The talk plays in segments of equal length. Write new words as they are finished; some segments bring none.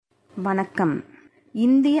வணக்கம்.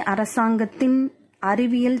 இந்திய அரசாங்கத்தின்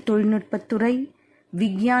அறிவியல் தொழில்நுட்பத்துறை,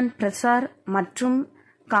 விக்யான் பிரசார் மற்றும்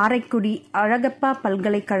காரைக்குடி அழகப்பா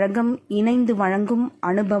பல்கலைக்கழகம் இணைந்து வழங்கும்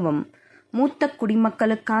அனுபவம் மூத்த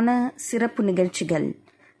குடிமக்களுக்கான சிறப்பு நிகழ்ச்சிகள்.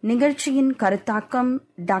 நிகழ்ச்சியின் கருத்தாக்கம்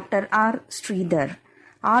doctor R. Sridhar.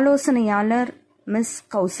 ஆலோசனையாளர் miss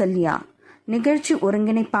Kausalya. நிகழ்ச்சி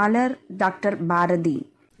ஒருங்கிணைப்பாளர் டாக்டர் பாரதி.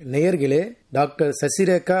 நேயர்களே, டாக்டர்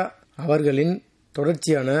சசிரேகா அவர்களின்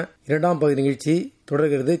தொடர்ச்சியான 2ஆம் பகுதி நிகழ்ச்சி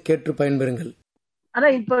தொடர்கிறது. கேட்டு பயன்பெறுங்கள்.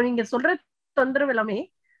 அதான் இப்போ நீங்க சொல்ற தொந்தரவு எல்லாமே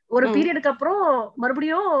ஒரு பீரியடுக்கு அப்புறம்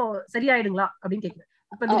மறுபடியும் சரியாயிடுங்களா அப்படின்னு கேக்குறேன்.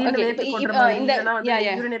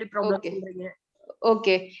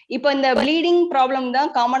 ஓகே, இப்போ இந்த ப்ளீடிங் ப்ராப்ளம்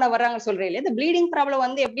தான் காமனா வர்றாங்க சொல்றீங்க. இந்த ப்ளீடிங் ப்ராப்ளம்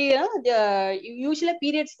வந்து எப்படின்னா, யூசுவலா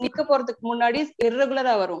பீரியட்ஸ் நிக்க போறதுக்கு முன்னாடி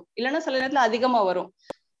இர்ரெகுலரா வரும், இல்லைன்னா சில நேரத்துல அதிகமா வரும்.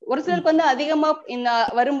 ஒரு சிலருக்கு வந்து அதிகமா இந்த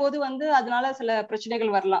வரும்போது வந்து அதனால சில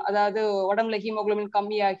பிரச்சனைகள் வரலாம். அதாவது உடம்புல ஹீமோகுளோபின்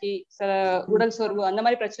கம்மியாகி சில உடல் சோர்வு அந்த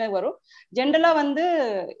மாதிரி பிரச்சனை வரும். ஜென்ரலா வந்து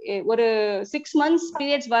ஒரு 6 months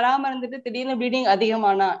பீரியட்ஸ் வராம இருந்துட்டு திடீர்னு ப்ளீடிங்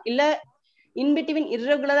அதிகமானா, இல்ல இன்பிட்வீன்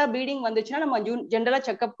இர்ரெகுலரா ப்ளீடிங் வந்துச்சுன்னா நம்ம ஜென்ரலா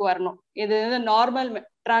செக்அப்க்கு வரணும். இது நார்மல்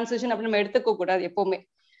டிரான்சிஷன் அப்படின்னு நம்ம எடுத்துக்க கூடாது எப்பவுமே.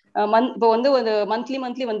 இப்போ வந்து ஒரு மந்த்லி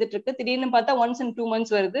வந்துட்டு இருக்கு, திடீர்னு பார்த்தா once in 2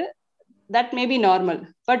 months வருது, that may be normal.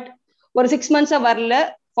 But ஒரு 6 months வரல,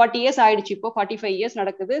 40 years ஆயிடுச்சு, இப்போ 45 years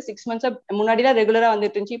நடக்குது. 6 months முன்னாடி தான் ரெகுலரா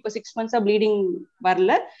வந்துட்டு இருந்துச்சு, இப்போ 6 months ப்ளீடிங்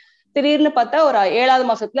வரல, திடீர்னு பார்த்தா ஒரு 7ஆவது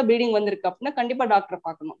மாசத்துல ப்ளீடிங் வந்திருக்கு அப்படின்னா கண்டிப்பா டாக்டரை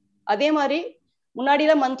பார்க்கணும். அதே மாதிரி முன்னாடி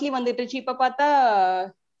தான் மந்த்லி வந்துட்டு இருந்துச்சு, இப்ப பார்த்தா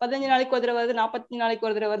 15 நாளைக்கு ஒரு தடவை வருது, 40 நாளைக்கு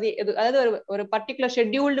ஒரு தடவை வருது. அதாவது ஒரு பர்டிகுலர்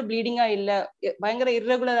ஷெட்யூல்டு ப்ளீடிங்கா இல்ல, பயங்கர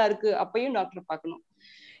இர்ரெகுலரா இருக்கு, அப்பயும் டாக்டர் பார்க்கணும்.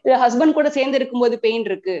 இது ஹஸ்பண்ட் கூட சேர்ந்து இருக்கும்போது பெயின்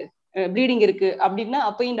இருக்கு, ப்ளீடிங் இருக்கு அப்படின்னா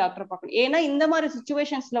அப்பயும் டாக்டர் பார்க்கணும். ஏன்னா இந்த மாதிரி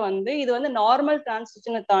சிச்சுவேஷன்ஸ்ல வந்து இது வந்து நார்மல்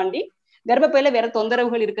டிரான்சிஷனை தாண்டி கர்ப்பப்பையில வேற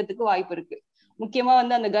தொந்தரவுகள் இருக்கிறதுக்கு வாய்ப்பு இருக்கு. முக்கியமா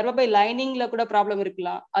வந்து அந்த கர்ப்பப்பை லைனிங்ல கூட ப்ராப்ளம்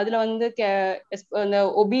இருக்கலாம். அதுல வந்து அந்த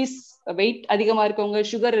ஒபீஸ், வெயிட் அதிகமா இருக்கவங்க,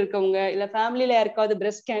 சுகர் இருக்கவங்க, இல்ல ஃபேமிலியில யாருக்காவது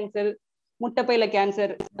பிரெஸ்ட் கேன்சர், முட்டைப்பையில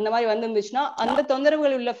கேன்சர் அந்த மாதிரி வந்துருந்துச்சுன்னா அந்த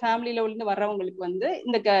தொந்தரவுகள் உள்ள ஃபேமிலியில உள்ள வர்றவங்களுக்கு வந்து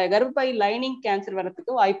இந்த கர்ப்பப்பை லைனிங் கேன்சர்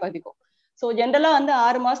வர்றதுக்கு வாய்ப்பு அதிகம். ஸோ ஜென்ரலா வந்து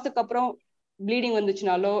 6 மாசத்துக்கு அப்புறம் ப்ளீடிங்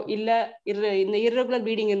வந்துச்சுனாலோ, இல்ல இந்த இர்ரெகுலர்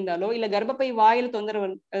ப்ளீடிங் இருந்தாலோ, இல்ல கர்ப்பப்பை வாயில தொந்தரவு,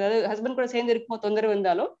 அதாவது ஹஸ்பண்ட் கூட சேர்ந்து இருக்கும்போது தொந்தரவு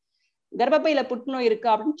இருந்தாலோ, கர்ப்பப்பையில புற்றுநோய் இருக்கா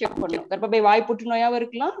அப்படின்னு செக் பண்ணணும். கர்ப்பப்பை வாய் புற்றுநோயாவும்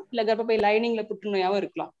இருக்கலாம், இல்ல கர்ப்பப்பை லைனிங்ல புற்றுநோயாவும்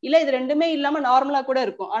இருக்கலாம், இல்ல இது ரெண்டுமே இல்லாம நார்மலா கூட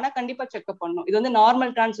இருக்கும். ஆனா கண்டிப்பா செக்அப் பண்ணணும். இது வந்து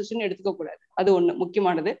நார்மல் டிரான்சிஷன் எடுத்துக்க கூடாது, அது ஒண்ணு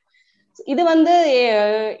முக்கியமானது. இது வந்து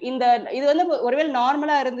இது வந்து ஒருவேளை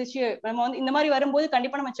நார்மலா இருந்துச்சு, நம்ம வந்து இந்த மாதிரி வரும்போது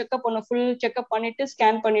கண்டிப்பா நம்ம செக்அப் பண்ணணும். ஃபுல் செக்அப் பண்ணிட்டு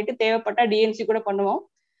ஸ்கேன் பண்ணிட்டு தேவைப்பட்டா டிஎன்சி கூட பண்ணுவோம்.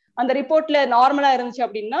 அந்த ரிப்போர்ட்ல நார்மலா இருந்துச்சு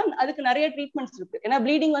அப்படின்னா அதுக்கு நிறைய ட்ரீட்மெண்ட்ஸ் இருக்கு. ஏன்னா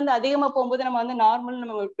ப்ளீடிங் வந்து அதிகமா போகும்போது நம்ம வந்து நார்மல்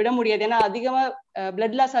நம்ம விட முடியாது. ஏன்னா அதிகமா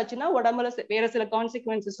பிளட் லாஸ் ஆச்சுன்னா உடம்புல வேற சில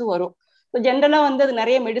கான்சிக்வன்சஸும் வரும். ஜென்ரலா வந்து அது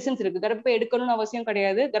நிறைய மெடிசன்ஸ் இருக்கு. கர்ப்பப்பை எடுக்கணும்னு அவசியம்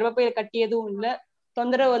கிடையாது. கர்ப்பப்பையில கட்டி எதுவும் இல்லை,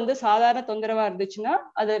 தொந்தரவு வந்து சாதாரண தொந்தரவா இருந்துச்சுன்னா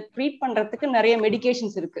அதை ட்ரீட் பண்றதுக்கு நிறைய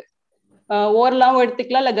மெடிகேஷன்ஸ் இருக்கு. ஓரலாவும்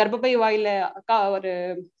எடுத்துக்கலாம், இல்ல கர்ப்பப்பை வாயில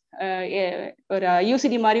ஒரு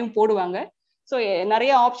யூசிடி மாதிரியும் போடுவாங்க. ஸோ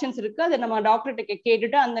நிறைய ஆப்ஷன்ஸ் இருக்கு. அதை நம்ம டாக்டர்கிட்ட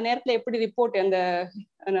கேட்டுட்டு அந்த நேரத்துல எப்படி ரிப்போர்ட்,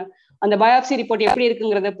 அந்த பயாப்சி ரிப்போர்ட் எப்படி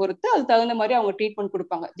இருக்குங்கிறத பொறுத்து அது தகுந்த மாதிரி அவங்க ட்ரீட்மெண்ட்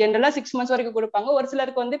கொடுப்பாங்க. ஜென்ரலா 6 months வரைக்கும் கொடுப்பாங்க. ஒரு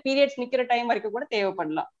சிலருக்கு வந்து பீரியட்ஸ் நிக்கிற டைம் வரைக்கும் கூட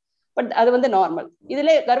தேவைப்படலாம். பட் அது வந்து நார்மல்.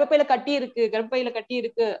 இதுல கர்ப்பப்பையில கட்டி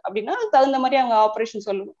இருக்கு அப்படின்னா தகுந்த மாதிரி அவங்க ஆப்ரேஷன்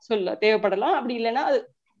சொல்ல தேவைப்படலாம். அப்படி இல்லைன்னா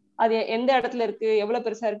அது எந்த இடத்துல இருக்கு, எவ்வளவு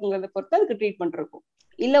பெருசா இருக்குங்கிறத பொறுத்து அதுக்கு ட்ரீட்மெண்ட் இருக்கும்.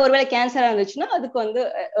 இல்ல ஒருவேளை கேன்சரா இருந்துச்சுன்னா அதுக்கு வந்து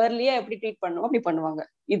ஏர்லியா எப்படி ட்ரீட் பண்ணுவோம் அப்படி பண்ணுவாங்க.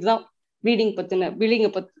 இதுதான் ப்ளீடிங்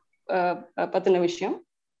பத்தின விஷயம்.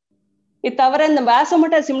 இது தவிர இந்த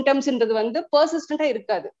வாசோமோட்டார் சிம்டம்ஸ்ன்றது வந்து பெர்சிஸ்டண்டா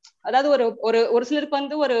இருக்காது. அதாவது ஒரு சிலருக்கு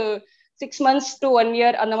வந்து ஒரு 6 months to 1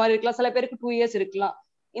 year அந்த மாதிரி இருக்கலாம், சில பேருக்கு 2 years இருக்கலாம்.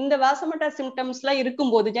 இந்த வாசோமோட்டார் சிம்டம்ஸ் எல்லாம்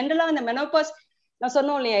இருக்கும்போது ஜென்ரலா இந்த மெனோபாஸ், நான்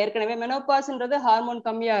சொன்னோம் இல்லையா ஏற்கனவே, மெனோபாஸ்ன்றது ஹார்மோன்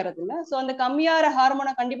கம்மியாகிறது இல்லை. ஸோ அந்த கம்மியாகிற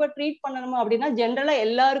ஹார்மோனை கண்டிப்பா ட்ரீட் பண்ணணுமா அப்படின்னா ஜென்ரலா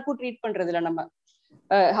எல்லாருக்கும் ட்ரீட் பண்றது இல்லை. நம்ம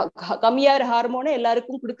கம்மியாகிற ஹார்மோனை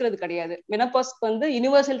எல்லாருக்கும் கொடுக்கறது கிடையாது. மெனோபாஸ்க்கு வந்து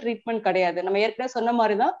யூனிவர்சல் ட்ரீட்மெண்ட் கிடையாது. நம்ம ஏற்கனவே சொன்ன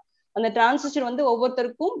மாதிரிதான் அந்த டிரான்சிஷன் வந்து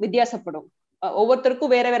ஒவ்வொருத்தருக்கும் வித்தியாசப்படும்,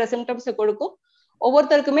 ஒவ்வொருத்தருக்கும் வேற வேற சிம்டம்ஸை கொடுக்கும்,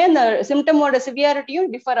 ஒவ்வொருத்தருக்குமே அந்த சிம்டமோட சிவியாரிட்டியும்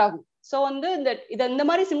டிஃபர் ஆகும். ஸோ வந்து இந்த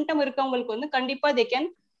மாதிரி சிம்டம் இருக்கவங்களுக்கு வந்து கண்டிப்பா they can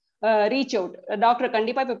reach out, doctor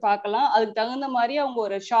கண்டிப்பா இப்ப பார்க்கலாம். அதுக்கு தகுந்த மாதிரி அவங்க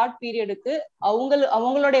ஒரு ஷார்ட் பீரியடுக்கு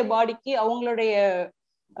அவங்களுடைய பாடிக்கு அவங்களுடைய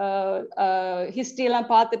ஹிஸ்டரி எல்லாம்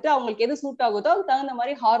பார்த்துட்டு அவங்களுக்கு எது சூட் ஆகுதோ அதுக்கு தகுந்த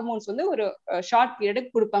மாதிரி ஹார்மோன்ஸ் வந்து ஒரு ஷார்ட்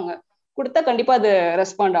பீரியடுக்கு கொடுப்பாங்க. கொடுத்தா கண்டிப்பா அது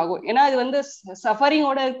ரெஸ்பாண்ட் ஆகும். ஏன்னா அது வந்து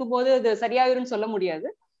சஃபரிங்கோட இருக்கும்போது அது சரியாயிரும்னு சொல்ல முடியாது.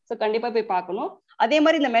 ஸோ கண்டிப்பா போய் பார்க்கணும். அதே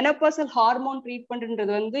மாதிரி இந்த மெனோபாசல் ஹார்மோன்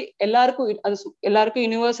ட்ரீட்மெண்ட்ன்றது வந்து எல்லாருக்கும்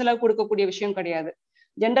யூனிவர்சலா கொடுக்கக்கூடிய விஷயம் கிடையாது.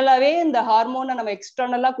 ஜென்ரலாவே இந்த ஹார்மோனை நம்ம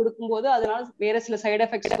எக்ஸ்டர்னலா கொடுக்கும்போது அதனால வேற சில சைடு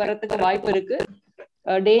எஃபெக்ட்ஸ் வர்றதுக்கு வாய்ப்பு இருக்கு.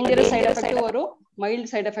 டேஞ்சரஸ் சைடு எஃபெக்டும் வரும்,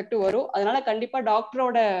 மைல்டு சைடு எஃபெக்டும் வரும். அதனால கண்டிப்பா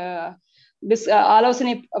டாக்டரோட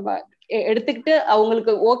ஆலோசனை எடுத்துக்கிட்டு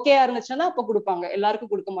அவங்களுக்கு ஓகேயா இருந்துச்சுன்னா அப்ப கொடுப்பாங்க,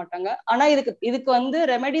 எல்லாருக்கும் கொடுக்க மாட்டாங்க. ஆனா இதுக்கு வந்து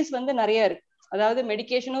ரெமெடிஸ் வந்து நிறைய இருக்கு. அதாவது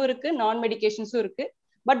மெடிகேஷனும் இருக்கு, நான் மெடிகேஷன்ஸும் இருக்கு.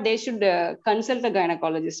 But they should consult a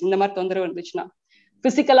gynaecologist. இந்த மாதிரி தொந்தரவு இருந்துச்சுன்னா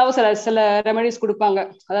பிசிக்கலாவும் சில ரெமெடிஸ் கொடுப்பாங்க.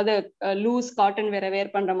 அதாவது லூஸ் காட்டன்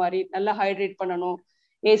வேர் பண்ற மாதிரி, நல்லா ஹைட்ரேட் பண்ணணும்,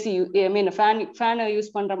 ஏசி ஃபேன்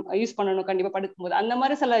யூஸ் பண்ணணும் கண்டிப்பா படுக்கும்போது. அந்த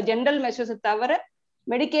மாதிரி சில ஜென்ரல் மெஷர்ஸ் தவிர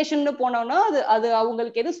மெடிகேஷன் போனோம்னா அது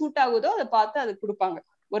அவங்களுக்கு எது சூட் ஆகுதோ அதை பார்த்து அது கொடுப்பாங்க.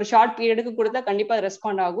 ஒரு ஷார்ட் பீரியடுக்கு கொடுத்தா கண்டிப்பா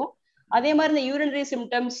ரெஸ்பாண்ட் ஆகும். அதே மாதிரி இந்த யூரினரி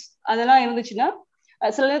சிம்டம்ஸ் அதெல்லாம் இருந்துச்சுன்னா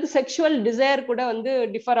சில நேரத்துக்கு செக்ஷுவல் டிசைர் கூட வந்து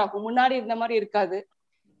டிஃபர் ஆகும். முன்னாடி இந்த மாதிரி இருக்காது.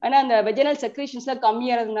 ஆனா அந்த வெஜினல் செக்ரீஷன்ஸ் எல்லாம்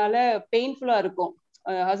கம்மியாறதுனால பெயின்ஃபுல்லா இருக்கும்.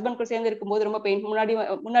 ஹஸ்பண்ட் கூட சேர்ந்து இருக்கும்போது ரொம்ப பெயின்,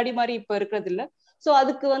 முன்னாடி மாதிரி இப்ப இருக்கிறது இல்ல. ஸோ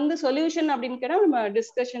அதுக்கு வந்து சொல்யூஷன் அப்படின்னு கேட்டா நம்ம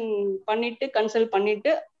டிஸ்கஷன் பண்ணிட்டு கன்சல்ட்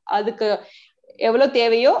பண்ணிட்டு அதுக்கு எவ்வளவு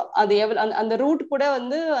தேவையோ அது அந்த ரூட் கூட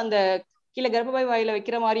வந்து அந்த கீழே கர்ப்பப்பை வாயில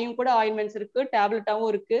வைக்கிற மாதிரியும் கூட ஆயின்மெண்ட்ஸ் இருக்கு, டேப்லெட்டாவும்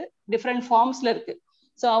இருக்கு, டிஃப்ரெண்ட் ஃபார்ம்ஸ்ல இருக்கு.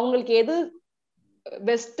 ஸோ அவங்களுக்கு எது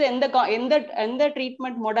பெஸ்ட், எந்த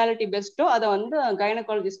ட்ரீட்மெண்ட் மொடாலிட்டி பெஸ்ட்டோ அதை வந்து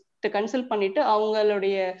கைனகாலஜிஸ்ட் கன்சல்ட் பண்ணிட்டு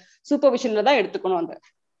அவங்களுடைய சூப்பர்விஷன்ல தான் எடுத்துக்கணும். அந்த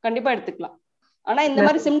கண்டிப்பா எடுத்துக்கலாம். ஆனா இந்த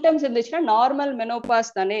மாதிரி சிம்டம்ஸ் இருந்துச்சுன்னா நார்மல்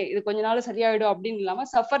மெனோபாஸ் தானே, இது கொஞ்ச நாள் சரியாயிடும் அப்படின்னு இல்லாம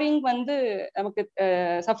சஃபரிங் வந்து நமக்கு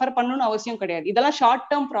சஃபர் பண்ணணும்னு அவசியம் கிடையாது. இதெல்லாம் ஷார்ட்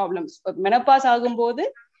டேர்ம் ப்ராப்ளம்ஸ். மெனோபாஸ் ஆகும்போது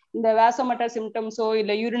இந்த வேசோமோட்டார் சிம்டம்ஸோ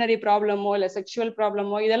இல்ல யூரினரி ப்ராப்ளமோ இல்ல செக்ஷுவல்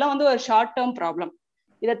ப்ராப்ளமோ இதெல்லாம் வந்து ஒரு ஷார்ட் டேர்ம் ப்ராப்ளம்.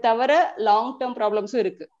 இதை தவிர லாங் டேர்ம் ப்ராப்ளம்ஸும்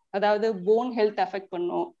இருக்கு. அதாவது போன் ஹெல்த் அஃபெக்ட்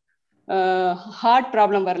பண்ணும், ஹார்ட்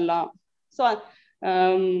ப்ராப்ளம் வரலாம், ஸோ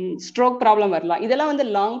ஸ்ட்ரோக் ப்ராப்ளம் வரலாம். இதெல்லாம் வந்து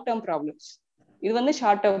லாங் டேர்ம் ப்ராப்ளம்ஸ். இது வந்து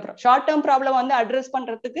ஷார்ட் டேர்ம் ப்ராப்ளம் வந்து அட்ரஸ்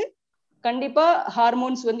பண்றதுக்கு கண்டிப்பா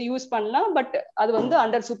ஹார்மோன்ஸ் வந்து யூஸ் பண்ணலாம். பட் அது வந்து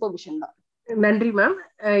அண்டர் சூப்பர்விஷன் தான். நன்றி மேம்.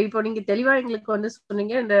 இப்போ நீங்க தெளிவா எங்களுக்கு வந்து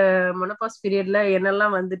சொன்னீங்க இந்த மெனோபாஸ் பீரியட்ல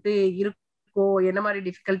என்னெல்லாம் வந்துட்டு இருக்கும், என்ன மாதிரி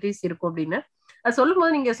டிஃபிகல்டிஸ் இருக்கும் அப்படின்னு. அது சொல்லும்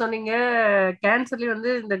போது நீங்க சொன்னீங்க கேன்சர்லயே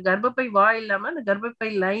வந்து இந்த கர்ப்பப்பை வாய் இல்லாம இந்த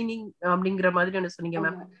கர்ப்பப்பை லைனிங் அப்படிங்கிற மாதிரி ஒன்று சொன்னீங்க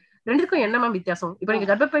மேம். ரெண்டுக்கும் என்ன மேம் வித்தியாசம்? இப்போ நீங்க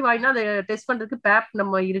கர்ப்பப்பை வாய்னா அதை டெஸ்ட் பண்றதுக்கு பேப்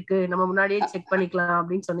நம்ம இருக்கு, நம்ம முன்னாடியே செக் பண்ணிக்கலாம்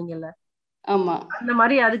அப்படின்னு சொன்னீங்கல்ல. ஆமா, அந்த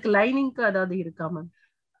மாதிரி அதுக்கு லைனிங்க்கு அதாவது இருக்கா மேம்?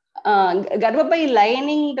 கர்ப்பப்பை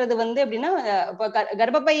லைனிங்ன்றது வந்து எப்படின்னா,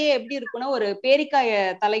 கர்ப்பப்பையே எப்படி இருக்கும்னா ஒரு பேரிக்காய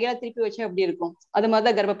தலையா திருப்பி வச்சா எப்படி இருக்கும் அது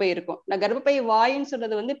மாதிரிதான் கர்ப்பப்பை இருக்கும். நான் கர்ப்பப்பை வாயின்னு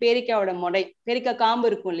சொல்றது வந்து பேரிக்காயோட மொடை, பேரிக்காய் காம்பு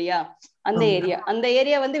இருக்கும் இல்லையா, அந்த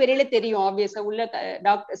ஏரியா வந்து வெளியில தெரியும். ஆப்வியஸா உள்ள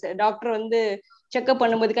டாக்டர் வந்து செக்அப்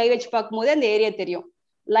பண்ணும்போது கை வச்சு பார்க்கும்போது அந்த ஏரியா தெரியும்.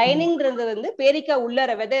 லைனிங்ன்றது வந்து பேரிக்காய்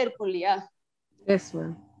உள்ளர விதை இருக்கும் இல்லையா,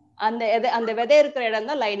 அந்த விதை இருக்கிற இடம்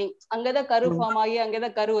தான் லைனிங். அங்கதான் கரு ஃபார்ம் ஆகி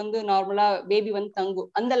அங்கதான் கரு வந்து நார்மலா பேபி வந்து தங்கும்.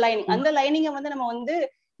 அந்த லைனிங்கை வந்து நம்ம வந்து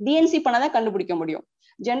டிஎன்சி பண்ணாதான் கண்டுபிடிக்க முடியும்.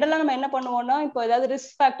 ஜென்ரலா நம்ம என்ன பண்ணுவோம்னா, இப்போ ஏதாவது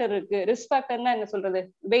ரிஸ்க் ஃபேக்டர் இருக்கு, ரிஸ்க் ஃபேக்டர்னா என்ன சொல்றது,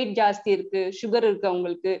 வெயிட் ஜாஸ்தி இருக்கு, சுகர் இருக்கு,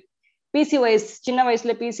 அவங்களுக்கு பிசிஓஎஸ் சின்ன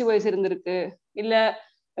வயசுல பிசிஓஎஸ் இருந்திருக்கு, இல்ல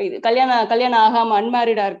கல்யாணம் ஆகாம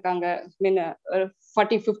அன்மேரிடா இருக்காங்க,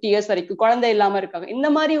 40-50 இயர்ஸ் வரைக்கும் குழந்தை இல்லாம இருக்காங்க, இந்த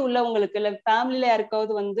மாதிரி உள்ளவங்களுக்கு, இல்ல ஃபேமிலில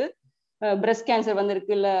யாருக்காவது வந்து பிரஸ்ட் கேன்சர்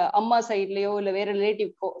வந்திருக்கு, இல்ல அம்மா சைட்லயோ இல்ல வேற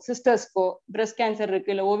ரிலேட்டிவ்க்கோ சிஸ்டர்ஸ்க்கோ பிரஸ்ட் கேன்சர்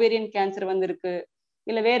இருக்கு, இல்ல ஓவேரியன் கேன்சர் வந்திருக்கு,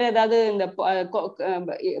 இல்ல வேற ஏதாவது இந்த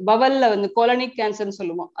பவல்ல வந்து கோலனிக் கேன்சர்னு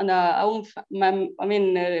சொல்லுவோம், அந்த அவங்க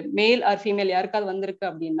மேல் ஆர் ஃபீமேல் யாருக்காவது வந்திருக்கு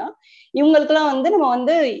அப்படின்னா இவங்களுக்குலாம் வந்து நம்ம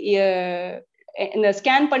வந்து இந்த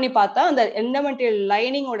ஸ்கேன் பண்ணி பார்த்தா அந்த எண்டோமெட்ரியல்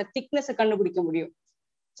லைனிங்கோட திக்னஸை கண்டுபிடிக்க முடியும்.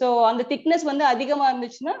 ஸோ அந்த திக்னஸ் வந்து அதிகமா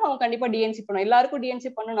இருந்துச்சுன்னா அவங்க கண்டிப்பா டிஎன்சி பண்ணணும். எல்லாருக்கும்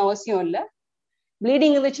டிஎன்சி பண்ணணும்னு அவசியம் இல்லை.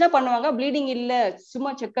 ப்ளீடிங் இருந்துச்சுன்னா பண்ணுவாங்க, ப்ளீடிங் இல்ல சும்மா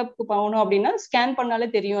செக்அப்க்கு போகணும் அப்படின்னா ஸ்கேன் பண்ணாலே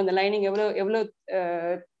தெரியும் அந்த லைனிங் எவ்வளவு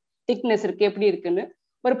திக்னஸ் இருக்கு, எப்படி இருக்குன்னு.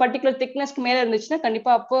 ஒரு பர்டிகுலர் திக்னஸ்க்கு மேல இருந்துச்சுன்னா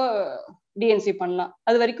கண்டிப்பா அப்போ டிஎன்சி பண்ணலாம்.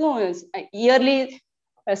 அது வரைக்கும் இயர்லி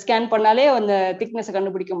ஸ்கேன் பண்ணாலே அந்த திக்னஸை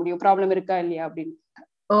கண்டுபிடிக்க முடியும் ப்ராப்ளம் இருக்கா இல்லையா அப்படின்னு.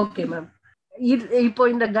 Okay ma'am. இப்போ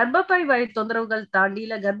இந்த கர்ப்பப்பை வாய் தொந்தரவுகள் தாண்டி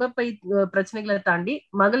இல்ல கர்ப்பப்பை பிரச்சனைகளை தாண்டி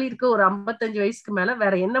மகளிருக்கு ஒரு 55 வயசுக்கு மேல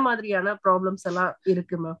வேற என்ன மாதிரியான ப்ராப்ளம்ஸ் எல்லாம்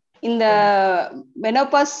இருக்கு மேம்? இந்த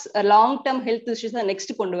menopause long term health issues தான்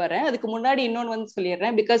நெக்ஸ்ட் கொண்டு வரேன். அதுக்கு முன்னாடி இன்னொன்னு வந்து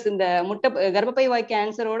சொல்லிடுறேன். பிகாஸ் இந்த கர்ப்பப்பை வாய்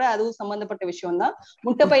கேன்சரோட அதுவும் சம்பந்தப்பட்ட விஷயம் தான்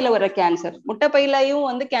முட்டைப்பையில வர கேன்சர். முட்டைப்பையிலையும்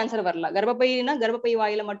வந்து கேன்சர் வரலாம். கர்ப்பப்பைனா கர்ப்பப்பை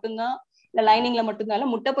வாயில மட்டும்தான், இந்த லைனிங்ல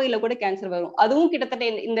மட்டும்தான், முட்டைப்பையில கூட கேன்சர் வரும். அதுவும் கிட்டத்தட்ட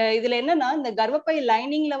இந்த இதுல என்னன்னா, இந்த கர்ப்பப்பை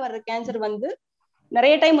லைனிங்ல வர்ற கேன்சர் வந்து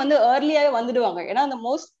நிறைய டைம் வந்து ஏர்லியாவே வந்துடுவாங்க. ஏன்னா அந்த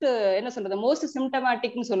மோஸ்ட்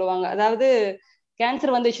சிம்டமேட்டிக்னு சொல்லுவாங்க. அதாவது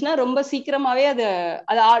கேன்சர் வந்துச்சுன்னா ரொம்ப சீக்கிரமாவே அது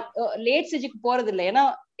லேட் ஸ்டேஜுக்கு போறது இல்லை. ஏன்னா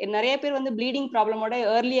நிறைய பேர் வந்து ப்ளீடிங் ப்ராப்ளமோட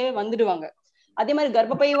ஏர்லியாவே வந்துடுவாங்க. அதே மாதிரி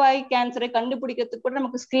கர்ப்பப்பை வாய் கேன்சரை கண்டுபிடிக்கிறதுக்கு கூட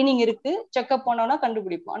நமக்கு ஸ்கிரீனிங் இருக்கு, செக்அப் பண்ணோம்னா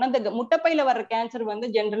கண்டுபிடிப்போம். ஆனா இந்த முட்டைப்பையில வர்ற கேன்சர் வந்து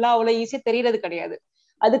ஜென்ரலா அவ்வளவு ஈஸியா தெரியறது கிடையாது.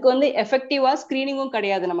 அதுக்கு வந்து எஃபெக்டிவா ஸ்கிரீனிங்கும்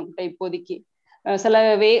கிடையாது நம்ம கிட்ட இப்போதைக்கு.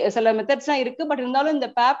 சில மெத்தட்ஸ் தான் இருக்கு. பட் இருந்தாலும் இந்த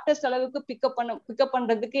பேப் டெஸ்ட் அளவுக்கு பிக்கப்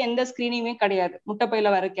பண்றதுக்கு எந்த ஸ்கிரீனிங்குமே கிடையாது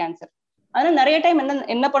முட்டைப்பையில வர கேன்சர். அதனால நிறைய டைம்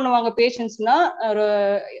என்ன பண்ணுவாங்க பேஷண்ட்ஸ்னா, ஒரு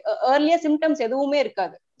ஏர்லியா சிம்டம்ஸ் எதுவுமே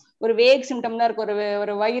இருக்காது, ஒரு வேக் சிம்டம் தான் இருக்கு.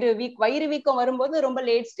 ஒரு வயிறு வீக்கம் வரும்போது ரொம்ப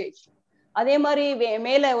லேட் ஸ்டேஜ். அதே மாதிரி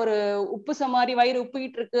மேல ஒரு உப்பு சமாரி வயிறு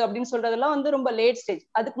உப்புகிட்டு இருக்கு அப்படின்னு சொல்றதெல்லாம் வந்து ரொம்ப லேட் ஸ்டேஜ்.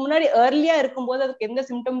 அதுக்கு முன்னாடி ஏர்லியா இருக்கும்போது அதுக்கு எந்த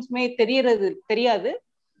சிம்டம்ஸுமே தெரியாது.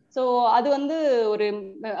 ஸோ அது வந்து ஒரு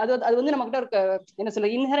அது வந்து நம்ம கிட்ட ஒரு என்ன சொல்ல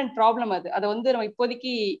இன்ஹரண்ட் ப்ராப்ளம். அதை வந்து நம்ம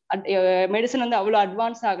இப்போதைக்கு மெடிசன் வந்து அவ்வளவு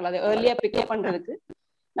அட்வான்ஸ் ஆகல அதை ஏர்லியா பிக்கப் பண்றதுக்கு.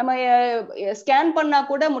 நம்ம ஸ்கேன் பண்ணா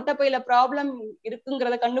கூட முட்டைப்பையில ப்ராப்ளம்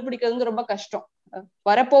இருக்குங்கிறத கண்டுபிடிக்கிறது ரொம்ப கஷ்டம்.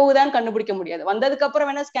 வரப்போகுதான்னு கண்டுபிடிக்க முடியாது. வந்ததுக்கு அப்புறம்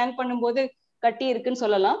வேணா ஸ்கேன் பண்ணும்போது கட்டி இருக்குன்னு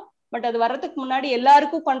சொல்லலாம். பட் அது வர்றதுக்கு முன்னாடி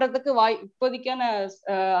எல்லாருக்கும் பண்றதுக்கு இப்போதைக்கான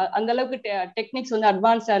அந்த அளவுக்கு டெக்னிக்ஸ் வந்து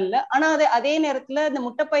அட்வான்ஸா இல்லை. ஆனா அதே நேரத்துல இந்த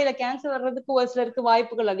முட்டைப்பையில கேன்சர் வர்றதுக்கு ஒரு சிலருக்கு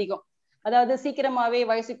வாய்ப்புகள் அதிகம். அதாவது சீக்கிரமாவே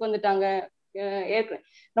வயசுக்கு வந்துட்டாங்க,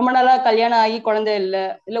 ரொம்ப நாளா கல்யாணம் ஆகி குழந்தை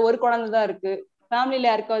இல்ல ஒரு குழந்தை தான் இருக்கு,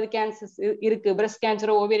 ஃபேமிலியில யாருக்காவது கேன்சர்ஸ் இருக்கு, பிரஸ்ட்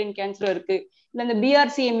கேன்சரோ ஓவேரியன் கேன்சரோ இருக்கு, இல்ல இந்த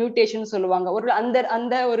பிஆர்சிஏ மியூட்டேஷன் சொல்லுவாங்க, ஒரு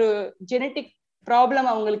அந்த ஒரு ஜெனட்டிக் ப்ராப்ளம்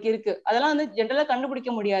அவங்களுக்கு இருக்கு. அதெல்லாம் வந்து ஜென்ரலா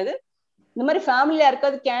கண்டுபிடிக்க முடியாது. இந்த மாதிரி ஃபேமிலியா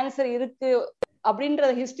யாருக்காவது கேன்சர் இருக்கு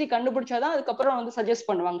அப்படின்ற ஹிஸ்டரி கண்டுபிடிச்சாதான் அதுக்கப்புறம் வந்து சஜஸ்ட்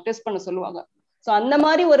பண்ணுவாங்க, டெஸ்ட் பண்ண சொல்லுவாங்க. ஸோ அந்த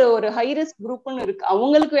மாதிரி ஒரு ஹை ரிஸ்க் குரூப்னு இருக்கு.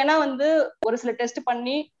 அவங்களுக்கு வேணா வந்து ஒரு சில டெஸ்ட்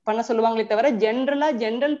பண்ண சொல்லுவாங்களே தவிர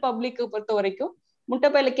ஜென்ரல் பப்ளிக் பொறுத்த வரைக்கும்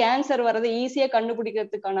முட்டைப்பையில கேன்சர் வர்றதை ஈஸியா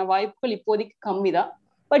கண்டுபிடிக்கிறதுக்கான வாய்ப்புகள் இப்போதைக்கு கம்மி தான்.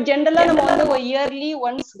 பட் ஜென்ரலா நம்ம வந்து ஒரு இயர்லி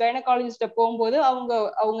ஒன்ஸ் கைனகாலஜிஸ்ட போகும்போது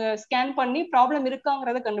அவங்க ஸ்கேன் பண்ணி ப்ராப்ளம்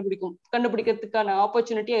இருக்காங்கிறத கண்டுபிடிக்கிறதுக்கான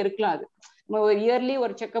ஆப்பர்ச்சுனிட்டியா இருக்கலாம். அது நம்ம ஒரு இயர்லி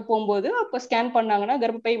ஒரு செக்அப் போகும்போது அப்போ ஸ்கேன் பண்ணாங்கன்னா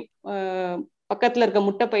கர்ப்பப்பை பக்கத்துல இருக்க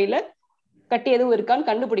முட்டைப்பையில கட்டி எதுவும் இருக்கான்னு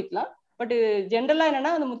கண்டுபிடிக்கலாம். பட் ஜென்ரலா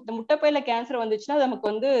என்னன்னா அந்த முட்டைப்பையில கேன்சர் வந்துச்சுன்னா நமக்கு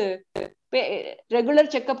வந்து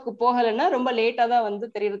ரெகுலர் செக்அப்க்கு போகலைன்னா ரொம்ப லேட்டா தான் வந்து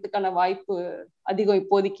தெரியறதுக்கான வாய்ப்பு அதிகம்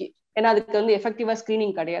இப்போதைக்கு. ஏன்னா அதுக்கு வந்து எஃபெக்டிவா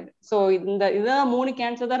ஸ்கிரீனிங் கிடையாது. ஸோ இதுதான் 3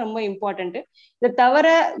 கேன்சர் தான் ரொம்ப இம்பார்ட்டன்ட். இதை தவிர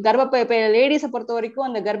கர்ப்பப்பை லேடிஸை பொறுத்த வரைக்கும்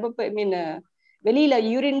அந்த கர்ப்பப்பை வெளியில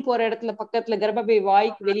யூரின் போற இடத்துல பக்கத்துல கர்ப்பப்பை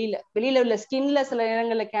வாய்க்கு வெளியில உள்ள ஸ்கின்ல சில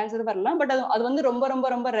இடங்கள்ல கேன்சர் வரலாம். பட் அது வந்து ரொம்ப ரொம்ப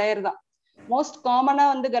ரொம்ப ரேர் தான். மோஸ்ட் காமனா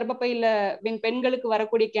வந்து கர்ப்பப்பையில பெண்களுக்கு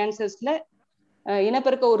வரக்கூடிய கேன்சர்ஸ்ல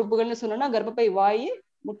இனப்பெருக்க உறுப்புகள்னு சொன்னோம்னா கர்ப்பப்பை வாய்,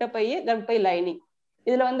 முட்டைப்பை, கர்ப்பப்பை லைனிங்.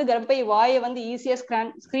 இதுல வந்து கர்ப்பப்பை வாயை வந்து ஈஸியா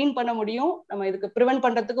ஸ்கிரீன் பண்ண முடியும், நம்ம இதுக்கு ப்ரிவென்ட்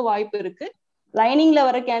பண்றதுக்கு வாய்ப்பு இருக்கு. லைனிங்ல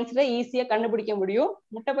வர கேன்சரை ஈஸியா கண்டுபிடிக்க முடியும்,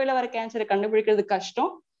 முட்டைப்பையில வர கேன்சரை கண்டுபிடிக்கிறது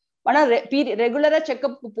கஷ்டம். ஆனா ரெகுலரா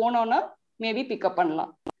செக்அப்க்கு போனோம்னா மேபி பிக்கப்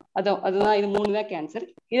பண்ணலாம். அதுதான் இது 3 தான் கேன்சர்.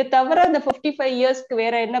 இதை தவிர இந்த 55 இயர்ஸ்க்கு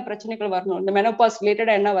வேற என்ன பிரச்சனைகள் வரணும், இந்த மெனோபாஸ்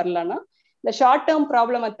ரிலேட்டடா என்ன வரலாம்னா இந்த ஷார்ட் டேர்ம்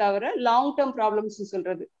ப்ராப்ளமை தவிர லாங் டேர்ம் ப்ராப்ளம்ஸ்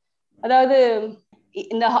சொல்றது. அதாவது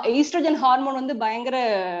இந்த ஈஸ்ட்ரோஜன் ஹார்மோன் வந்து பயங்கர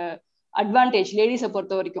அட்வான்டேஜ் லேடிஸை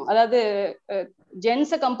பொறுத்த வரைக்கும். அதாவது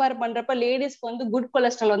ஜென்ஸை கம்பேர் பண்றப்ப லேடிஸ்க்கு வந்து குட்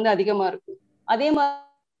கொலஸ்ட்ரால் வந்து அதிகமா இருக்கும். அதே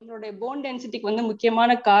மாதிரி நம்மளுடைய போன் டென்சிட்டிக்கு வந்து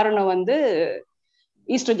முக்கியமான காரணம் வந்து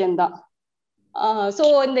ஈஸ்ட்ரோஜன் தான். ஸோ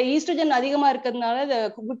இந்த ஈஸ்ட்ரோஜன் அதிகமா இருக்கிறதுனால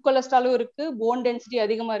குட் கொலஸ்ட்ராலும் இருக்கு, போன் டென்சிட்டி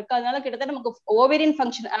அதிகமா இருக்கு. அதனால கிட்டத்தட்ட நமக்கு ஓவேரியன்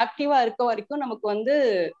ஃபங்க்ஷன் ஆக்டிவா இருக்க வரைக்கும் நமக்கு வந்து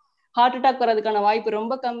ஹார்ட் அட்டாக் வர்றதுக்கான வாய்ப்பு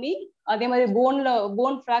ரொம்ப கம்மி. அதே மாதிரி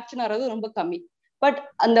போன் ஃபிராக்சர் ஆகிறது ரொம்ப கம்மி. பட்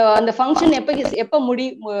அந்த ஃபங்க்ஷன் எப்ப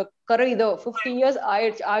குறையுதோ 50 இயர்ஸ்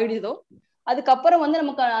ஆயிடுதோ அதுக்கப்புறம் வந்து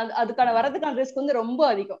நமக்கு அதுக்கான வரதுக்கான ரிஸ்க் வந்து ரொம்ப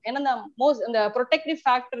அதிகம். ஏன்னா இந்த ப்ரொடெக்டிவ்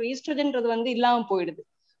ஃபேக்டர் ஈஸ்ட்ரோஜன்றது வந்து இல்லாம போயிடுது.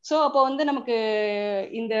 ஸோ அப்போ வந்து நமக்கு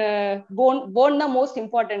இந்த போன் தான் மோஸ்ட்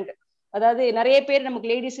இம்பார்ட்டன்ட். அதாவது நிறைய பேர் நமக்கு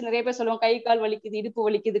லேடிஸ் நிறைய பேர் சொல்லுவாங்க கை கால் வலிக்குது, இடுப்பு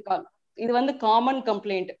வலிக்குது, கால். இது வந்து காமன்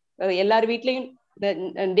கம்ப்ளைண்ட், எல்லார் வீட்லயும்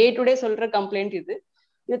டே டு டே சொல்ற கம்ப்ளைண்ட் இது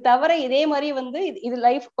தவிர இதே மாதிரி வந்து இது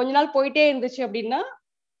லைஃப் கொஞ்ச நாள் போயிட்டே இருந்துச்சு அப்படின்னா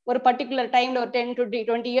ஒரு பர்டிகுலர் டைம்ல ஒரு 10 to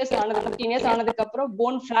 20 இயர்ஸ் 15 இயர்ஸ் ஆனதுக்கு அப்புறம்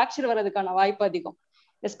போன் ஃபிராக்சர் வர்றதுக்கான வாய்ப்பு அதிகம்.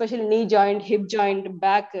 எஸ்பெஷலி நீ ஜாயிண்ட், ஹிப் ஜாயிண்ட்,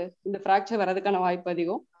 பேக் இந்த ஃபிராக்சர் வர்றதுக்கான வாய்ப்பு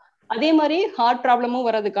அதிகம். அதே மாதிரி ஹார்ட் ப்ராப்ளமும்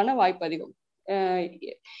வர்றதுக்கான வாய்ப்பு அதிகம்,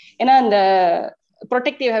 ஏன்னா இந்த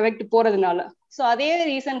ப்ரொடெக்டிவ் எஃபெக்ட் போறதுனால. ஸோ அதே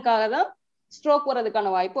ரீசனுக்காக தான் ஸ்ட்ரோக் வர்றதுக்கான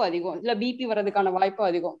வாய்ப்பு அதிகம், இல்ல பிபி வர்றதுக்கான வாய்ப்பு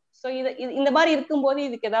அதிகம். ஸோ இந்த மாதிரி இருக்கும்போது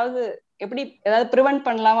இதுக்கு ஏதாவது ப்ரிவென்ட்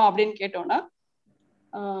பண்ணலாமா அப்படின்னு கேட்டோம்னா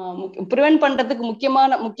ப்ரிவென்ட் பண்றதுக்கு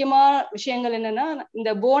முக்கியமான விஷயங்கள் என்னன்னா இந்த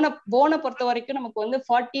போனை பொறுத்த வரைக்கும் நமக்கு வந்து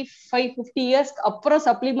 45-50 இயர்ஸ்க்கு அப்புறம்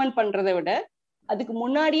சப்ளிமெண்ட் பண்றதை விட அதுக்கு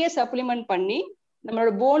முன்னாடியே சப்ளிமெண்ட் பண்ணி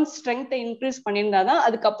நம்மளோட போன் ஸ்ட்ரென்த்தை இன்க்ரீஸ் பண்ணியிருந்தாதான்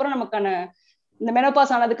அதுக்கப்புறம் நமக்கான இந்த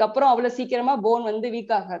மெனோபாஸ் ஆனதுக்கு அப்புறம் அவ்வளவு சீக்கிரமா போன் வந்து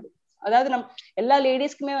வீக் ஆகாது. அதாவது எல்லா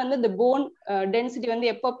லேடிஸ்க்குமே வந்து இந்த போன் டென்சிட்டி வந்து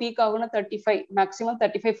எப்போ பீக் ஆகும்னா 35, மேக்ஸிமம்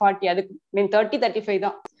 35-40, அதுக்கு 30-35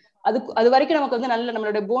 தான். அது வரைக்கும் நமக்கு வந்து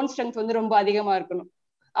நம்மளோட போன் ஸ்ட்ரென்த் வந்து ரொம்ப அதிகமா இருக்கணும்.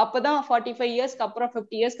 அப்பதான் 45 இயர்ஸ்க்கு அப்புறம்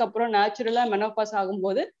 50 இயர்ஸ்க்கு அப்புறம் நேச்சுரலா மெனோபாஸ்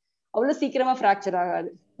ஆகும்போது அவ்வளவு சீக்கிரமா ஃபிராக்சர் ஆகாது.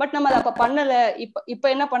 பட் நம்ம அதை அப்ப பண்ணல. இப்ப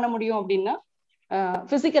என்ன பண்ண முடியும் அப்படின்னா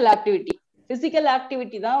பிசிக்கல்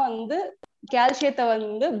ஆக்டிவிட்டி தான் வந்து கால்சியத்தை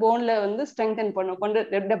வந்து போன்ல வந்து ஸ்ட்ரெங்தன் பண்ணும், கொண்டு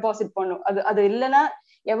டெபாசிட் பண்ணும். அது இல்லைன்னா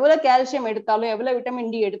எவ்வளவு கால்சியம் எடுத்தாலும் எவ்வளவு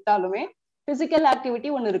விட்டமின் டி எடுத்தாலுமே பிசிக்கல் ஆக்டிவிட்டி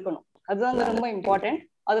ஒண்ணு இருக்கணும். அதுதான் ரொம்ப இம்பார்ட்டன்ட்.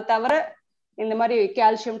 அது தவிர இந்த மாதிரி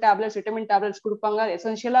கால்சியம் டேப்லெட்ஸ், விட்டமின் டேப்லெட்ஸ் கொடுப்பாங்க.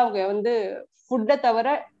 எசென்ஷியலா அவங்க வந்து ஃபுட்டை தவிர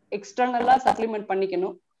எக்ஸ்டர்னலா சப்ளிமெண்ட்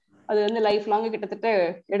பண்ணிக்கணும். அது வந்து லைஃப் லாங் கிட்டத்தட்ட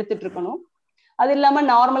எடுத்துட்டு இருக்கணும். அது இல்லாம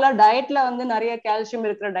நார்மலா டயட்ல வந்து நிறைய கால்சியம்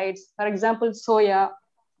இருக்கிற diets, for example soya,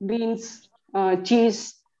 beans, cheese,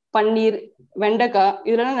 paneer, வெண்டைக்காய்,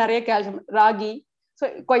 இதெல்லாம் நிறைய கால்சியம், ராகி,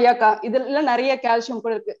 கொய்யாக்காய், இதெல்லாம் நிறைய கால்சியம்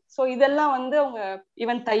கூட இருக்கு. ஸோ இதெல்லாம் வந்து அவங்க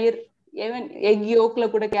ஈவன் தயிர், ஈவன் எக் யோக்ல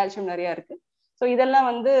கூட கால்சியம் நிறைய இருக்கு. ஸோ இதெல்லாம்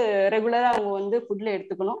வந்து ரெகுலரா அவங்க வந்து ஃபுட்ல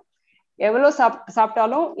எடுத்துக்கணும். எவ்வளவு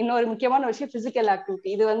சாப்பிட்டாலும் இன்னொரு முக்கியமான விஷயம் பிசிக்கல் ஆக்டிவிட்டி.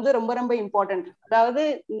 இது வந்து ரொம்ப ரொம்ப இம்பார்ட்டன்ட். அதாவது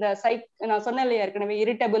இந்த நான் சொன்னேன் இல்லையா ஏற்கனவே,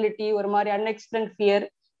 இரிட்டபிலிட்டி, ஒரு மாதிரி அன்எக்ஸ்பிளைன் ஃபியர்,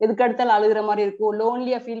 எதுக்கு அடுத்தாலும் அழுகிற மாதிரி இருக்கும்,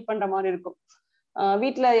 லோன்லியா ஃபீல் பண்ற மாதிரி இருக்கும்,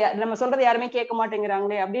 வீட்டுல நம்ம சொல்றது யாருமே கேட்க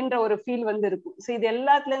மாட்டேங்கிறாங்களே அப்படின்ற ஒரு ஃபீல் வந்து இருக்கும். ஸோ இது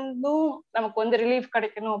எல்லாத்துல இருந்தும் நமக்கு வந்து ரிலீஃப்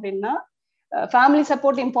கிடைக்கணும் அப்படின்னா ஃபேமிலி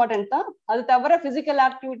சப்போர்ட் இம்பார்ட்டன்ட் தான். அது தவிர பிசிக்கல்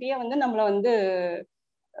ஆக்டிவிட்டியே வந்து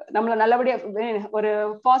நம்மள நல்லபடியா ஒரு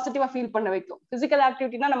பாசிட்டிவா ஃபீல் பண்ண வைக்கும். பிசிக்கல்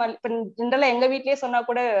ஆக்டிவிட்டினா நம்ம இப்ப ஜென்ரலா எங்க வீட்லயே சொன்னா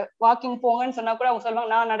கூட வாக்கிங் போங்கன்னு சொன்னா கூட அவங்க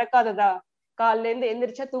சொல்லுவாங்க, நான் நடக்காததா, காலையில இருந்து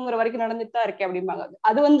எந்திரிச்சா தூங்குற வரைக்கும் நடந்துட்டு தான் இருக்கேன் அப்படிம்பாங்க.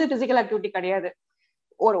 அது வந்து பிசிக்கல் ஆக்டிவிட்டி கிடையாது.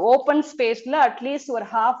 ஒரு ஓப்பன் ஸ்பேஸ்ல அட்லீஸ்ட் ஒரு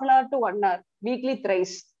 ½ an hour to 1 hour weekly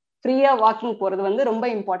thrice ஃப்ரீயா வாக்கிங் போறது வந்து ரொம்ப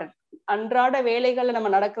இம்பார்ட்டன்ட். அன்றாட வேலைகள்ல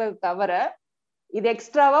நம்ம நடக்கிறது தவிர இது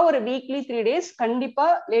எக்ஸ்ட்ராவா ஒரு வீக்லி 3 days கண்டிப்பா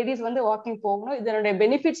லேடிஸ் வந்து வாக்கிங் போகணும். இதனுடைய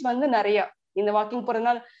பெனிஃபிட்ஸ் வந்து நிறைய. இந்த வாக்கிங்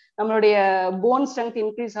போறதுனால நம்மளுடைய போன் ஸ்ட்ரென்த்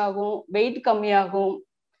இன்க்ரீஸ் ஆகும், வெயிட் கம்மியாகும்,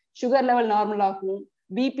 சுகர் லெவல் நார்மல் ஆகும்,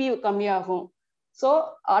 பிபி கம்மியாகும். ஸோ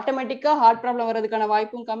ஆட்டோமேட்டிக்கா ஹார்ட் ப்ராப்ளம் வர்றதுக்கான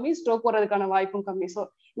வாய்ப்பும் கம்மி, ஸ்ட்ரோக் வர்றதுக்கான வாய்ப்பும் கம்மி. ஸோ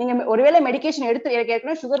நீங்க ஒருவேளை மெடிகேஷன் எனக்கு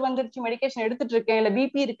ஏற்கனவே சுகர் வந்துருச்சு, மெடிகேஷன் எடுத்துட்டு இருக்கேன், இல்ல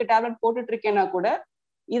பிபி இருக்கு, டேப்லெட் போட்டுட்டு இருக்கேன்னா கூட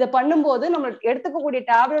இதை பண்ணும்போது நம்ம எடுத்துக்கக்கூடிய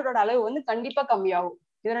டேப்லெட்டோட அளவு வந்து கண்டிப்பா கம்மியாகும்.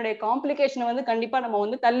 இதனுடைய காம்ப்ளிகேஷன் வந்து கண்டிப்பா நம்ம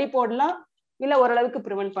வந்து தள்ளி போடலாம், இல்ல ஓரளவுக்கு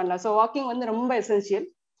ப்ரிவென்ட் பண்ணலாம். ஸோ வாக்கிங் வந்து ரொம்ப எசென்சியல்.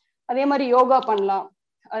 அதே மாதிரி யோகா பண்ணலாம்.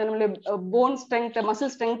 அது நம்மளுடைய போன் ஸ்ட்ரென்த்,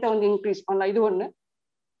 மசில் ஸ்ட்ரென்த்தை வந்து இன்க்ரீஸ் பண்ணலாம். இது ஒண்ணு.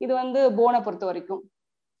 இது வந்து போனை பொறுத்த வரைக்கும்.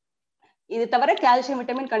 இது தவிர கால்சியம்,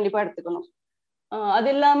 விட்டமின் கண்டிப்பா எடுத்துக்கணும். அது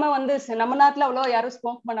இல்லாம வந்து நம்ம நாட்டுல அவ்வளோ யாரும்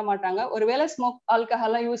ஸ்மோக் பண்ண மாட்டாங்க. ஒருவேளை ஸ்மோக்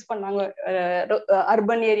ஆல்கஹால்லாம் யூஸ் பண்ணாங்க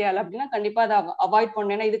அர்பன் ஏரியால அப்படின்னா கண்டிப்பா அதை அவாய்ட்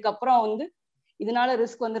பண்ணணும். ஏன்னா இதுக்கப்புறம் வந்து இதனால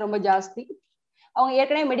ரிஸ்க் வந்து ரொம்ப ஜாஸ்தி. அவங்க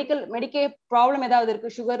ஏற்கனவே மெடிக்கல் ப்ராப்ளம் ஏதாவது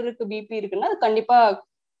இருக்கு, சுகர் இருக்கு, பிபி இருக்குன்னா அது கண்டிப்பா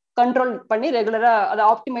கண்ட்ரோல் பண்ணி ரெகுலரா அதை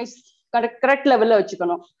ஆப்டிமைஸ் கரெக்ட் லெவல்ல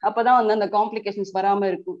வச்சுக்கணும். அப்பதான் வந்து அந்த காம்ப்ளிகேஷன்ஸ் வராம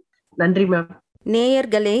இருக்கும். நன்றி மேம்.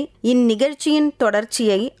 நேயர்களே, இந்நிகழ்ச்சியின்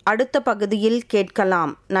தொடர்ச்சியை அடுத்த பகுதியில்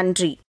கேட்கலாம். நன்றி.